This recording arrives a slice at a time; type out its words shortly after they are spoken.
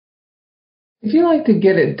If you like to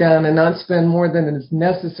get it done and not spend more than is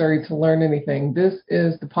necessary to learn anything, this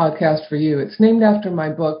is the podcast for you. It's named after my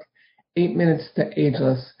book, 8 Minutes to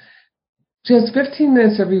Ageless. Just 15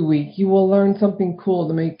 minutes every week, you will learn something cool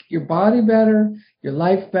to make your body better, your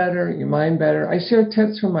life better, your mind better. I share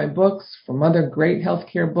tips from my books, from other great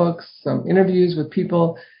healthcare books, some interviews with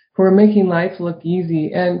people who are making life look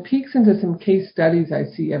easy, and peeks into some case studies I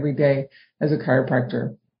see every day as a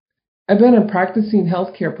chiropractor. I've been a practicing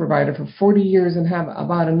healthcare provider for 40 years and have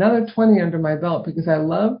about another 20 under my belt because I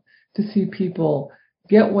love to see people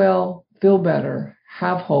get well, feel better,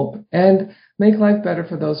 have hope, and make life better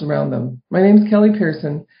for those around them. My name is Kelly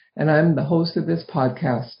Pearson, and I'm the host of this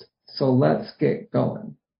podcast. So let's get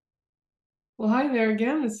going. Well, hi there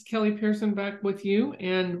again. This is Kelly Pearson back with you,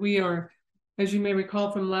 and we are, as you may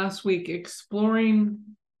recall from last week, exploring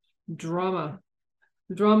drama.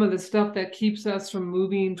 Drama, the stuff that keeps us from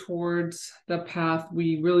moving towards the path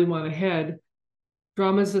we really want to head.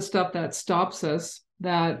 Drama is the stuff that stops us,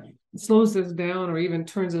 that slows us down, or even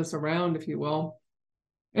turns us around, if you will.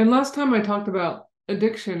 And last time I talked about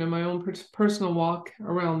addiction and my own personal walk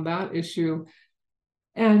around that issue.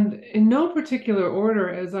 And in no particular order,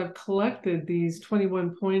 as I've collected these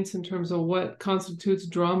 21 points in terms of what constitutes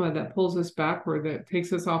drama that pulls us backward, that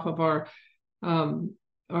takes us off of our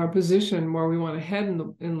position where we want to head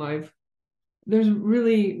in life, there's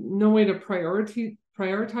really no way to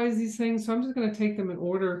prioritize these things. So I'm just going to take them in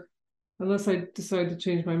order, unless I decide to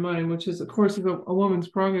change my mind, which is, of course, a woman's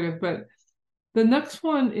prerogative. But the next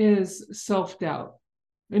one is self-doubt.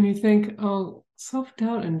 And you think, oh,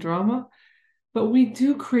 self-doubt and drama? But we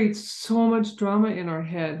do create so much drama in our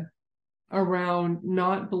head around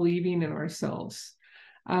not believing in ourselves,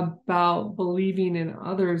 about believing in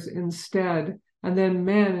others instead. And then,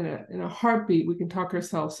 man, in a heartbeat, we can talk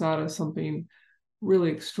ourselves out of something really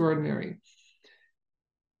extraordinary.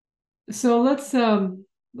 So let's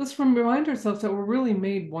remind ourselves that we're really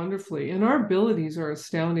made wonderfully, and our abilities are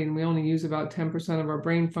astounding. We only use about 10% of our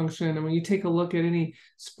brain function. And when you take a look at any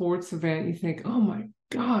sports event, you think, oh my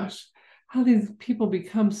gosh, how these people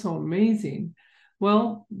become so amazing.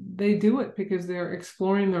 Well, they do it because they're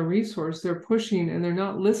exploring their resource, they're pushing, and they're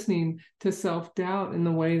not listening to self-doubt in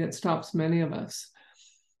the way that stops many of us.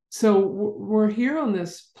 So we're here on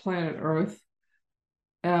this planet Earth,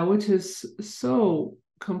 which is so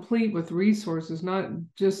complete with resources, not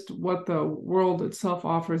just what the world itself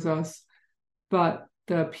offers us, but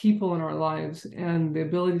the people in our lives and the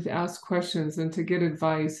ability to ask questions and to get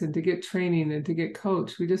advice and to get training and to get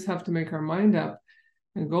coached. We just have to make our mind up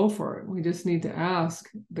and go for it. We just need to ask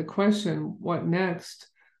the question, what next?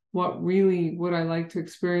 What really would I like to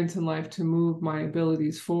experience in life to move my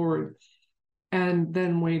abilities forward? And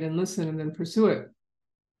then wait and listen and then pursue it.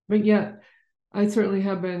 But yet, I certainly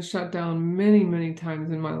have been shut down many, many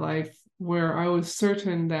times in my life where I was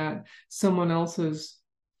certain that someone else's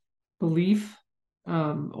belief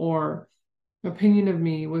or opinion of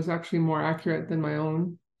me was actually more accurate than my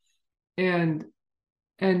own. And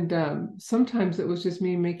sometimes it was just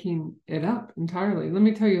me making it up entirely. Let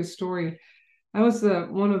me tell you a story. I was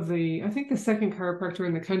one of I think the second chiropractor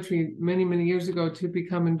in the country many, many years ago to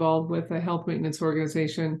become involved with a health maintenance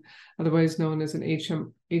organization, otherwise known as an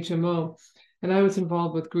HMO. And I was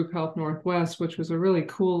involved with Group Health Northwest, which was a really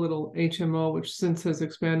cool little HMO, which since has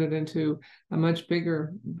expanded into a much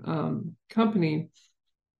bigger company.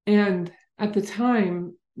 And at the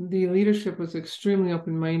time, the leadership was extremely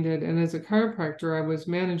open-minded. And as a chiropractor, I was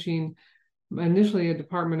managing initially a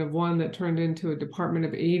department of one that turned into a department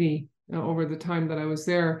of 80 over the time that I was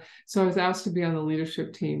there. So I was asked to be on the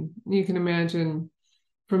leadership team. You can imagine,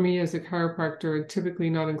 for me as a chiropractor, typically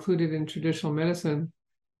not included in traditional medicine,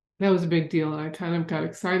 that was a big deal. And I kind of got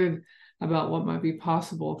excited about what might be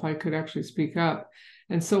possible if I could actually speak up.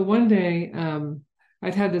 And so one day,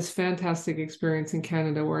 I'd had this fantastic experience in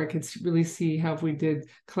Canada where I could really see how if we did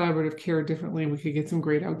collaborative care differently, we could get some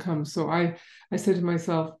great outcomes. So I said to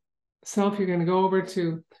myself, Self, you're going to go over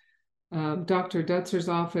to Dr. Dutzer's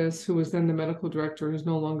office, who was then the medical director, who's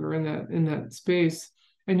no longer in that space,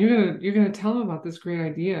 and you're gonna tell him about this great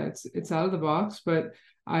idea. It's out of the box, but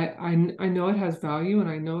I know it has value, and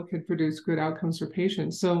I know it could produce good outcomes for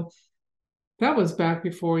patients. So that was back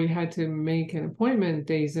before you had to make an appointment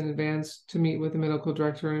days in advance to meet with the medical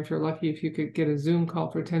director, and if you're lucky, if you could get a Zoom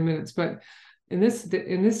call for 10 minutes. But in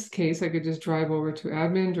this case, I could just drive over to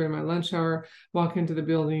admin during my lunch hour, walk into the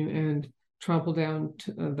building, and trample down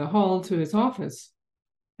to the hall to his office.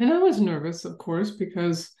 And I was nervous, of course,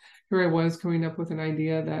 because here I was coming up with an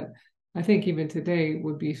idea that I think even today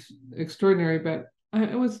would be extraordinary, but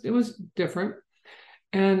it was different.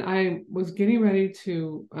 And I was getting ready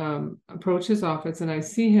to approach his office, and I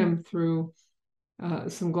see him through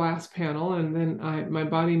some glass panel, and then my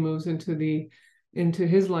body moves into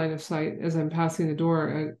his line of sight as I'm passing the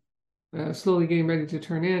door, slowly getting ready to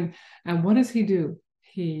turn in. And what does he do?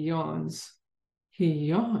 He yawns. He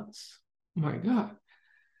yawns. My God.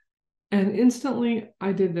 And instantly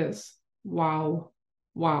I did this. Wow.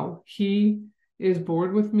 Wow. He is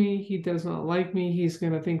bored with me. He does not like me. He's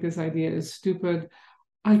going to think this idea is stupid.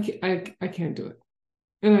 I can't do it.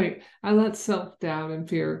 And I let self-doubt and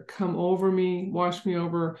fear come over me, wash me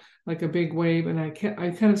over like a big wave. And I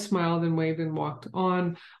kind of smiled and waved and walked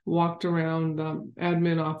around the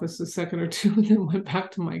admin office a second or two, and then went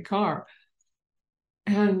back to my car.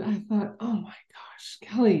 And I thought, oh my gosh,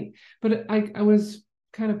 Kelly. But I was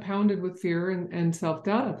kind of pounded with fear and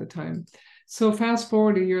self-doubt at the time. So fast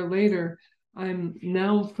forward a year later, I'm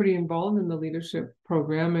now pretty involved in the leadership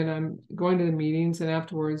program, and I'm going to the meetings, and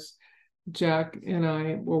afterwards Jack and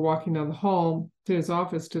I were walking down the hall to his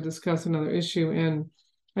office to discuss another issue. And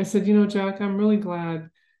I said, Jack, I'm really glad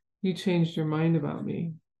you changed your mind about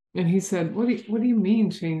me. And he said, what do you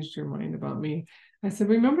mean changed your mind about me? I said,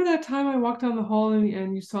 remember that time I walked down the hall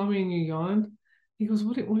and you saw me and you yawned? He goes,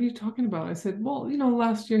 what are you talking about? I said, well,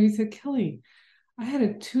 last year. He said, Kelly, I had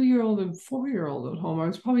a 2-year-old and 4-year-old at home. I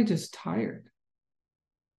was probably just tired.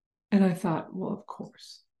 And I thought, well, of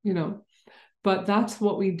course, but that's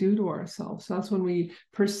what we do to ourselves. That's when we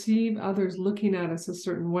perceive others looking at us a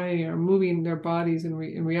certain way or moving their bodies in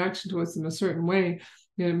reaction to us in a certain way.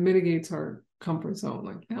 It mitigates our comfort zone.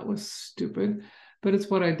 Like, that was stupid, but it's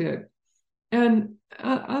what I did. And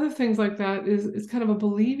other things like that is kind of a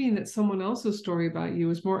believing that someone else's story about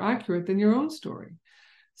you is more accurate than your own story.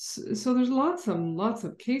 So there's lots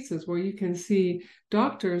of cases where you can see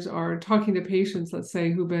doctors are talking to patients, let's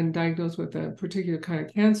say, who've been diagnosed with a particular kind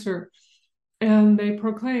of cancer, and they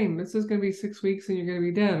proclaim this is going to be 6 weeks and you're going to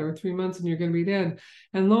be dead, or 3 months and you're going to be dead.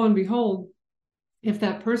 And lo and behold, if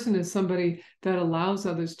that person is somebody that allows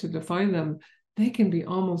others to define them, they can be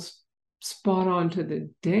almost spot on to the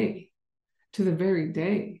very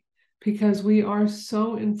day, because we are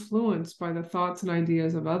so influenced by the thoughts and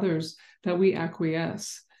ideas of others that we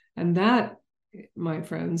acquiesce. And that, my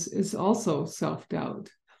friends, is also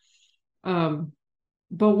self-doubt.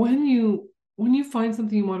 But when you find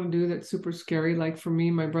something you want to do that's super scary, like for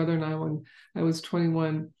me, my brother and I, when I was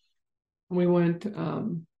 21, we went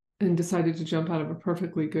and decided to jump out of a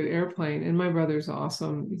perfectly good airplane. And my brother's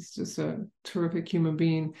awesome. He's just a terrific human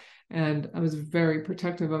being. And I was very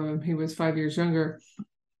protective of him. He was 5 years younger.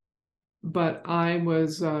 But I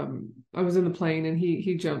was in the plane, and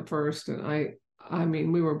he jumped first. And I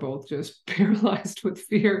mean, we were both just paralyzed with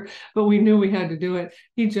fear, but we knew we had to do it.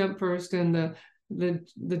 He jumped first, and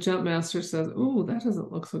the jump master says, "Oh, that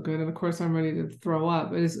doesn't look so good." And of course, I'm ready to throw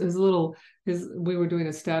up. We were doing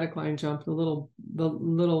a static line jump. The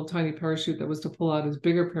little tiny parachute that was to pull out his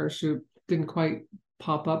bigger parachute didn't quite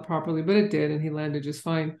pop up properly, but it did, and he landed just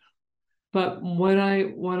fine. But when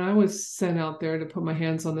I was sent out there to put my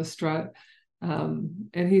hands on the strut, and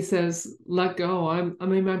he says, "Let go." I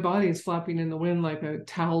mean, my body is flapping in the wind like a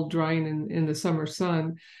towel drying in the summer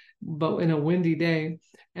sun, but in a windy day.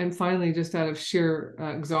 And finally, just out of sheer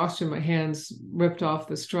exhaustion, my hands ripped off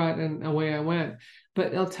the strut and away I went.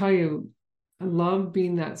 But I'll tell you, I love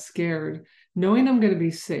being that scared, knowing I'm going to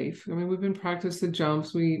be safe. I mean, we've been practiced the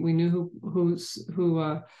jumps. We knew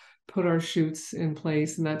who put our chutes in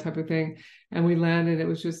place and that type of thing. And we landed. It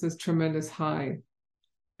was just this tremendous high.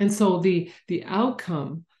 And so the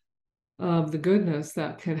outcome of the goodness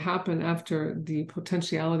that can happen after the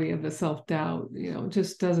potentiality of the self-doubt,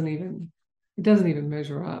 just doesn't even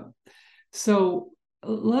measure up. So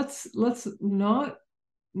let's not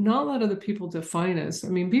let other people define us. I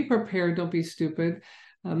mean, be prepared, don't be stupid,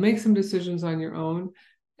 make some decisions on your own.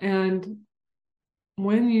 And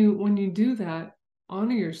when you do that,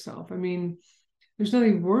 honor yourself. I mean, there's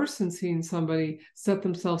nothing worse than seeing somebody set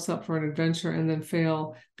themselves up for an adventure and then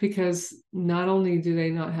fail, because not only do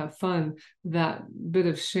they not have fun, that bit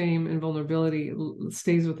of shame and vulnerability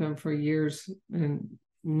stays with them for years and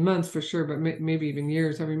months for sure, but maybe even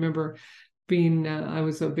years. I remember I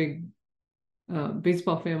was a big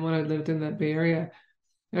baseball fan when I lived in that Bay Area.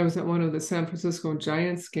 I was at one of the San Francisco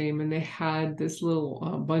Giants game, and they had this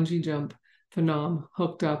little bungee jump phenom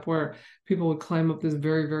hooked up where people would climb up this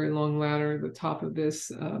very, very long ladder at the top of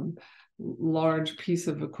this large piece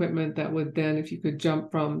of equipment that would then, if you could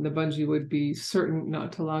jump from, the bungee would be certain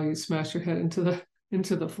not to allow you to smash your head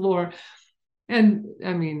into the floor. And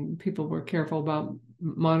I mean, people were careful about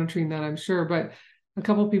monitoring that, I'm sure, but a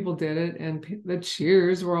couple of people did it, and the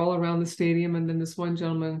cheers were all around the stadium. And then this one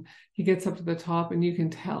gentleman, he gets up to the top, and you can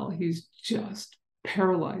tell he's just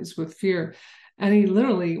paralyzed with fear. And he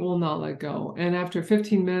literally will not let go. And after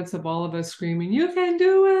 15 minutes of all of us screaming, "You can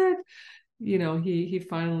do it," he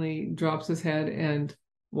finally drops his head and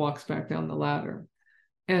walks back down the ladder.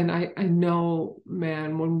 And I know,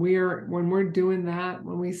 man, when we're doing that,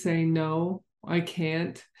 when we say no, I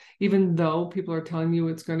can't, even though people are telling you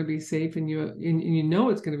it's going to be safe and you know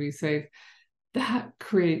it's going to be safe, that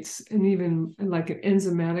creates an even like an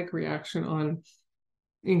enzymatic reaction on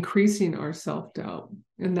increasing our self-doubt.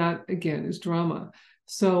 And that again is drama.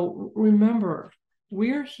 So remember,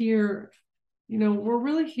 we're here, we're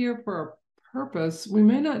really here for our purpose. We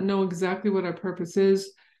may not know exactly what our purpose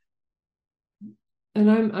is.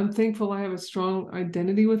 And I'm thankful I have a strong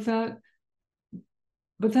identity with that.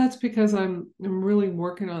 But that's because I'm really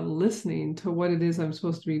working on listening to what it is I'm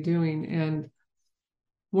supposed to be doing. And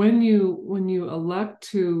when you elect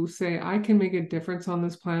to say, I can make a difference on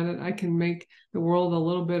this planet, I can make the world a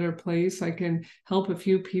little better place, I can help a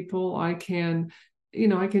few people, I can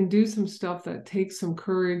do some stuff that takes some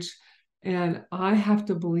courage, and I have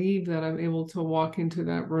to believe that I'm able to walk into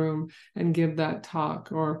that room and give that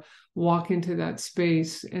talk, or walk into that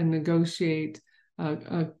space and negotiate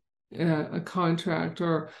a contract,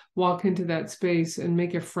 or walk into that space and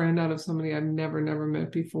make a friend out of somebody I've never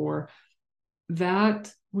met before.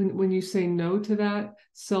 That when you say no to that,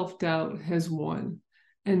 self-doubt has won.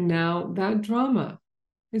 And now that drama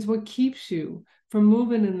is what keeps you from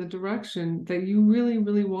moving in the direction that you really,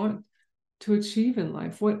 really want to achieve in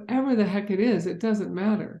life. Whatever the heck it is, it doesn't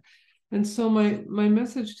matter. And so my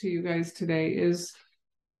message to you guys today is,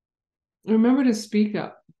 remember to speak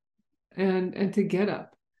up and to get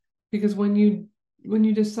up. Because when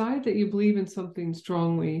you decide that you believe in something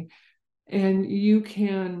strongly, and you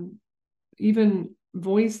can even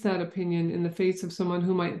voice that opinion in the face of someone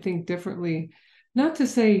who might think differently, not to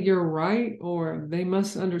say you're right or they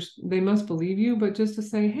must believe you, but just to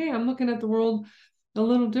say, hey, I'm looking at the world a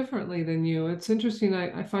little differently than you. It's interesting.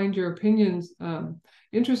 I find your opinions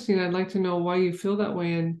interesting. I'd like to know why you feel that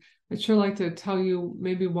way, and I'd sure like to tell you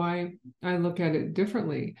maybe why I look at it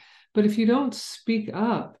differently. But if you don't speak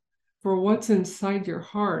up for what's inside your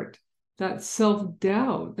heart, that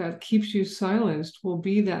self-doubt that keeps you silenced will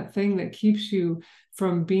be that thing that keeps you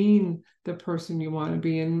from being the person you want to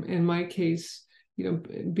be. In my case,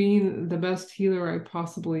 being the best healer I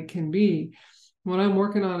possibly can be. When I'm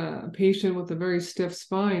working on a patient with a very stiff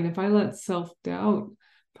spine, if I let self-doubt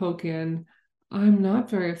poke in, I'm not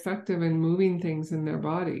very effective in moving things in their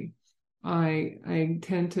body. I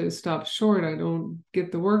tend to stop short. I don't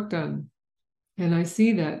get the work done. And I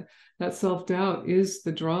see that self-doubt is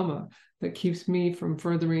the drama that keeps me from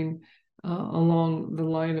furthering along the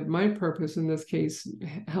line of my purpose, in this case,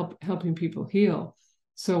 helping people heal.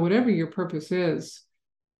 So whatever your purpose is,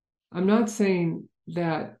 I'm not saying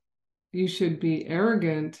that you should be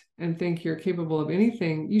arrogant and think you're capable of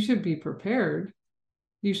anything. You should be prepared.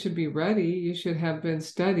 You should be ready. You should have been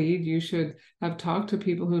studied. You should have talked to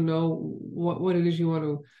people who know what it is you want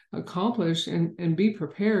to accomplish, and be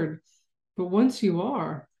prepared. But once you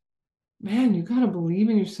are, man, you got to believe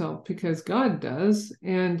in yourself, because God does.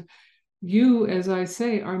 And you, as I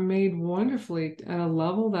say, are made wonderfully at a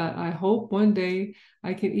level that I hope one day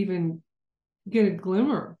I can even get a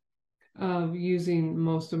glimmer of using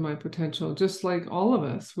most of my potential, just like all of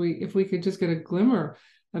us. If we could just get a glimmer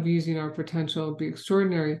of using our potential, it'd be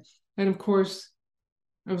extraordinary. And of course,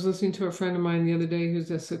 I was listening to a friend of mine the other day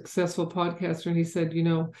who's a successful podcaster, and he said,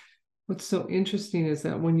 what's so interesting is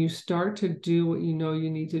that when you start to do what you know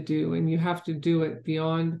you need to do, and you have to do it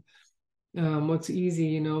beyond what's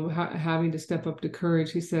easy, having to step up to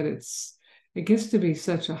courage, he said it gets to be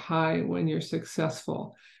such a high when you're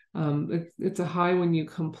successful. It's a high when you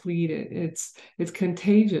complete it. It's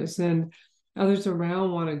contagious, and others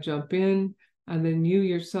around want to jump in, and then you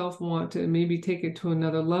yourself want to maybe take it to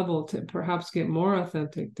another level, to perhaps get more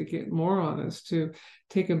authentic, to get more honest, to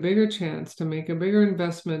take a bigger chance, to make a bigger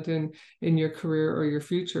investment in your career or your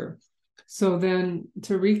future. So then,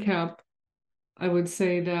 to recap, I would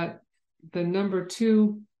say that the number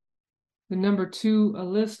two a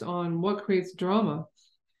list on what creates drama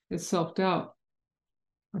is self-doubt.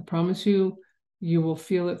 I promise you, you will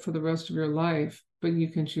feel it for the rest of your life, but you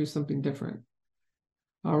can choose something different.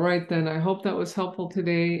 All right, then. I hope that was helpful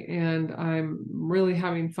today, and I'm really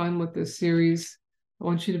having fun with this series. I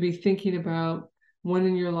want you to be thinking about when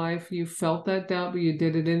in your life you felt that doubt, but you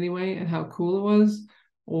did it anyway, and how cool it was,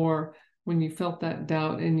 or when you felt that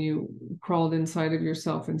doubt and you crawled inside of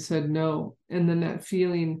yourself and said no, and then that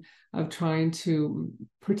feeling of trying to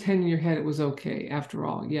pretend in your head it was okay after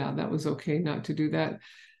all. Yeah, that was okay not to do that.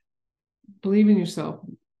 Believe in yourself,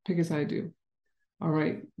 because I do. All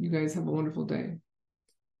right, you guys have a wonderful day.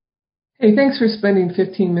 Hey, thanks for spending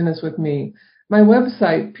 15 minutes with me. My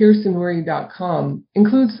website, PearsonMurray.com,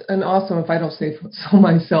 includes an awesome, if I don't say so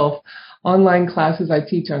myself, online classes I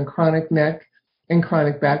teach on chronic neck and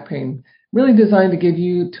chronic back pain, really designed to give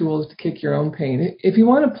you tools to kick your own pain. If you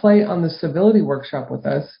want to play on the civility workshop with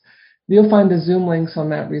us, you'll find the Zoom links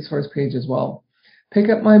on that resource page as well.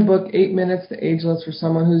 Pick up my book, 8 Minutes to Ageless, for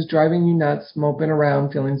someone who's driving you nuts, moping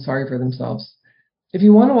around, feeling sorry for themselves. If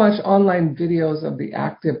you want to watch online videos of the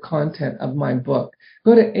active content of my book,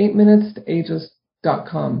 go to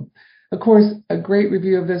 8minutestoageless.com. Of course, a great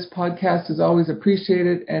review of this podcast is always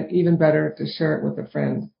appreciated, and even better to share it with a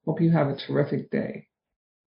friend. Hope you have a terrific day.